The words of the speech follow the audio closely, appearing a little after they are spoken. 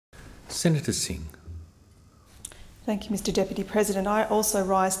Senator Singh. Thank you, Mr Deputy President. I also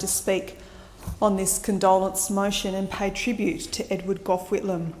rise to speak on this condolence motion and pay tribute to Edward Gough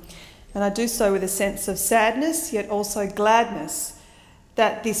Whitlam. And I do so with a sense of sadness, yet also gladness,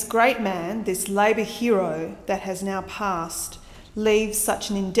 that this great man, this Labor hero that has now passed, leaves such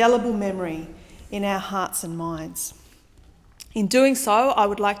an indelible memory in our hearts and minds. In doing so, I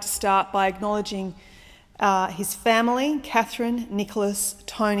would like to start by acknowledging his family, Catherine, Nicholas,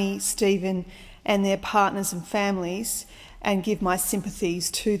 Tony, Stephen, and their partners and families, and give my sympathies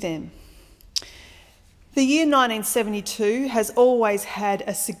to them. The year 1972 has always had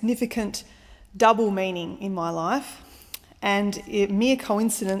a significant double meaning in my life, and mere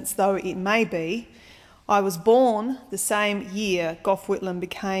coincidence though it may be, I was born the same year Gough Whitlam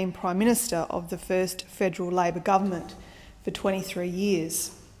became Prime Minister of the first federal Labor government for 23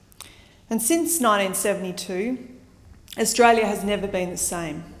 years. And since 1972, Australia has never been the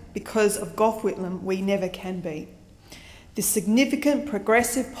same. Because of Gough Whitlam, we never can be. The significant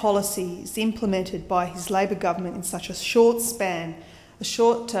progressive policies implemented by his Labor government in such a short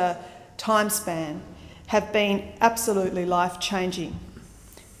time span, have been absolutely life-changing.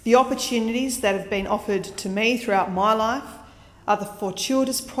 The opportunities that have been offered to me throughout my life are the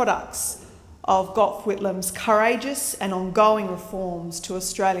fortuitous products of Gough Whitlam's courageous and ongoing reforms to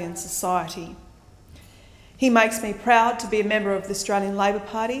Australian society. He makes me proud to be a member of the Australian Labor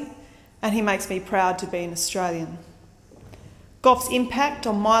Party, and he makes me proud to be an Australian. Gough's impact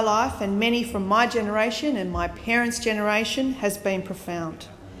on my life and many from my generation and my parents' generation has been profound.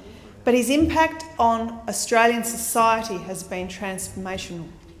 But his impact on Australian society has been transformational.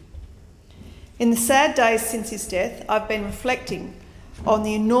 In the sad days since his death, I've been reflecting on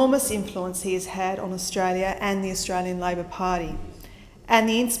the enormous influence he has had on Australia and the Australian Labor Party, and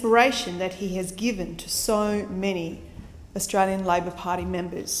the inspiration that he has given to so many Australian Labor Party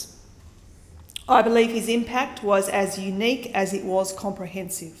members. I believe his impact was as unique as it was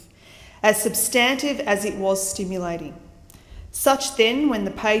comprehensive, as substantive as it was stimulating. Such then, when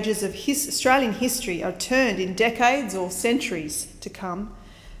the pages of Australian history are turned in decades or centuries to come,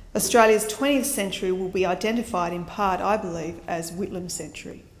 Australia's 20th century will be identified in part, I believe, as Whitlam's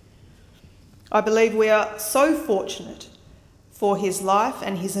century. I believe we are so fortunate for his life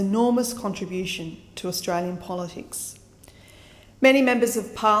and his enormous contribution to Australian politics. Many members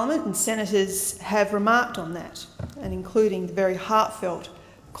of Parliament and senators have remarked on that, and including the very heartfelt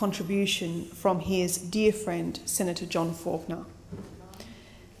contribution from his dear friend, Senator John Faulkner.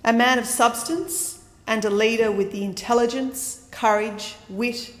 A man of substance and a leader with the intelligence, courage,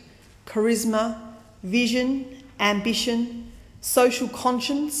 wit, charisma, vision, ambition, social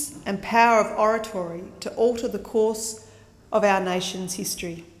conscience and power of oratory to alter the course of our nation's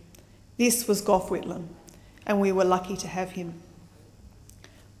history. This was Gough Whitlam, and we were lucky to have him.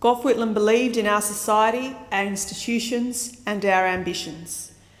 Gough Whitlam believed in our society, our institutions and our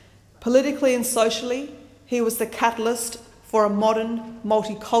ambitions. Politically and socially, he was the catalyst for a modern,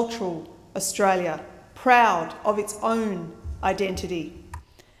 multicultural Australia, proud of its own identity.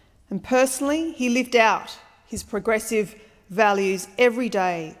 And personally, he lived out his progressive values every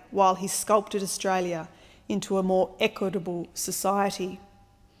day while he sculpted Australia into a more equitable society.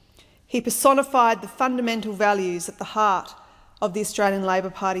 He personified the fundamental values at the heart of the Australian Labor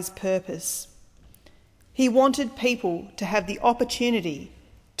Party's purpose. He wanted people to have the opportunity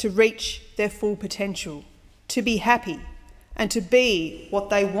to reach their full potential, to be happy and to be what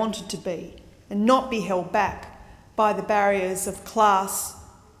they wanted to be, and not be held back by the barriers of class,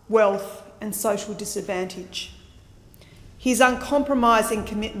 wealth and social disadvantage. His uncompromising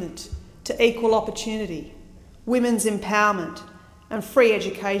commitment to equal opportunity, women's empowerment and free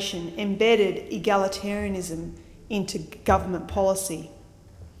education embedded egalitarianism into government policy.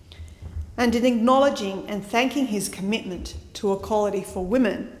 And in acknowledging and thanking his commitment to equality for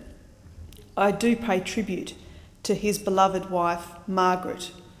women, I do pay tribute to his beloved wife,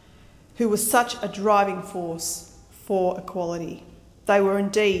 Margaret, who was such a driving force for equality. They were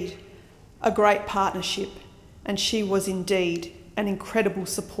indeed a great partnership, and she was indeed an incredible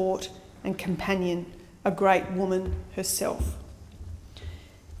support and companion, a great woman herself.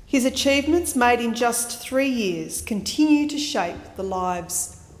 His achievements made in just 3 years continue to shape the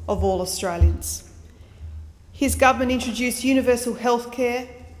lives of all Australians. His government introduced universal health care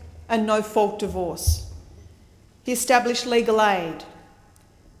and no-fault divorce. He established legal aid,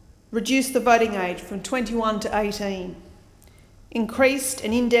 reduced the voting age from 21 to 18, increased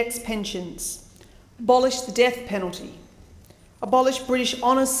and indexed pensions, abolished the death penalty, abolished British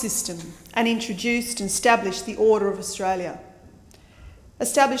honours system and introduced and established the Order of Australia,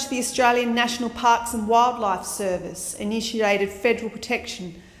 established the Australian National Parks and Wildlife Service, initiated federal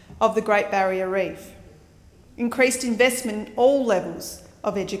protection of the Great Barrier Reef, increased investment in all levels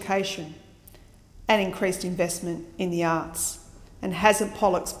of education, and increased investment in the arts. And hasn't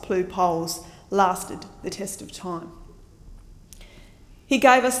Pollock's blue poles lasted the test of time? He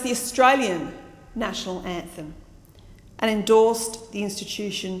gave us the Australian national anthem and endorsed the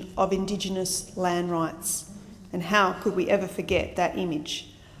institution of Indigenous land rights. And how could we ever forget that image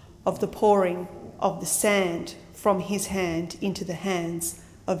of the pouring of the sand from his hand into the hands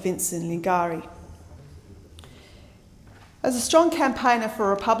of Vincent Lingari? As a strong campaigner for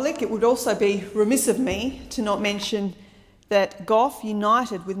a republic, it would also be remiss of me to not mention that Gough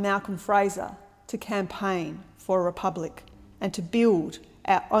united with Malcolm Fraser to campaign for a republic and to build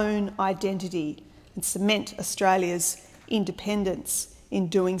our own identity and cement Australia's independence in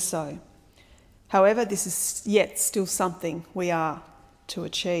doing so. However, this is yet still something we are to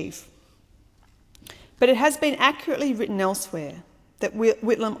achieve. But it has been accurately written elsewhere that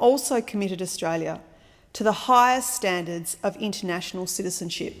Whitlam also committed Australia to the highest standards of international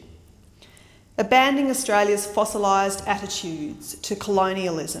citizenship. Abandoning Australia's fossilised attitudes to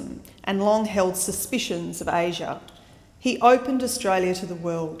colonialism and long-held suspicions of Asia, he opened Australia to the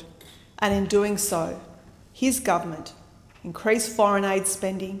world, and in doing so, his government increased foreign aid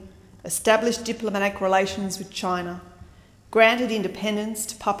spending, established diplomatic relations with China, granted independence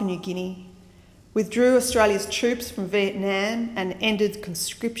to Papua New Guinea, withdrew Australia's troops from Vietnam and ended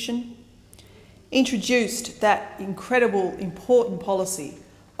conscription, introduced that incredible, important policy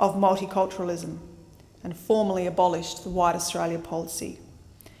of multiculturalism and formally abolished the White Australia policy,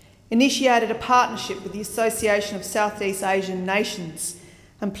 initiated a partnership with the Association of Southeast Asian Nations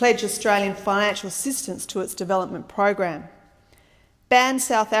and pledged Australian financial assistance to its development program, banned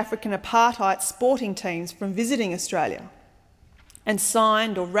South African apartheid sporting teams from visiting Australia, and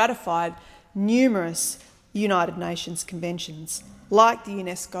signed or ratified numerous United Nations conventions like the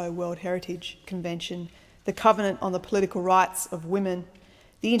UNESCO World Heritage Convention, the Covenant on the Political Rights of Women,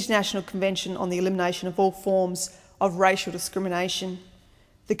 the International Convention on the Elimination of All Forms of Racial Discrimination,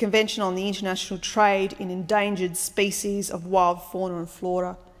 the Convention on the International Trade in Endangered Species of Wild Fauna and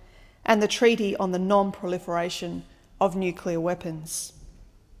Flora, and the Treaty on the Non-Proliferation of Nuclear Weapons.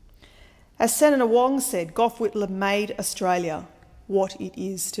 As Senator Wong said, Gough Whitlam made Australia what it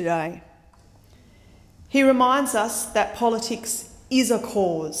is today. He reminds us that politics is a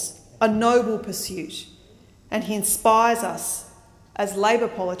cause, a noble pursuit, and he inspires us as Labor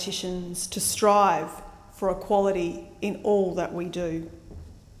politicians to strive for equality in all that we do.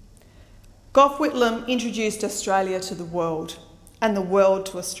 Gough Whitlam introduced Australia to the world and the world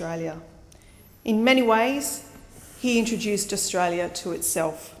to Australia. In many ways, he introduced Australia to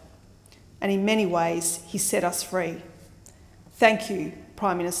itself, and in many ways, he set us free. Thank you,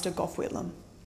 Prime Minister Gough Whitlam.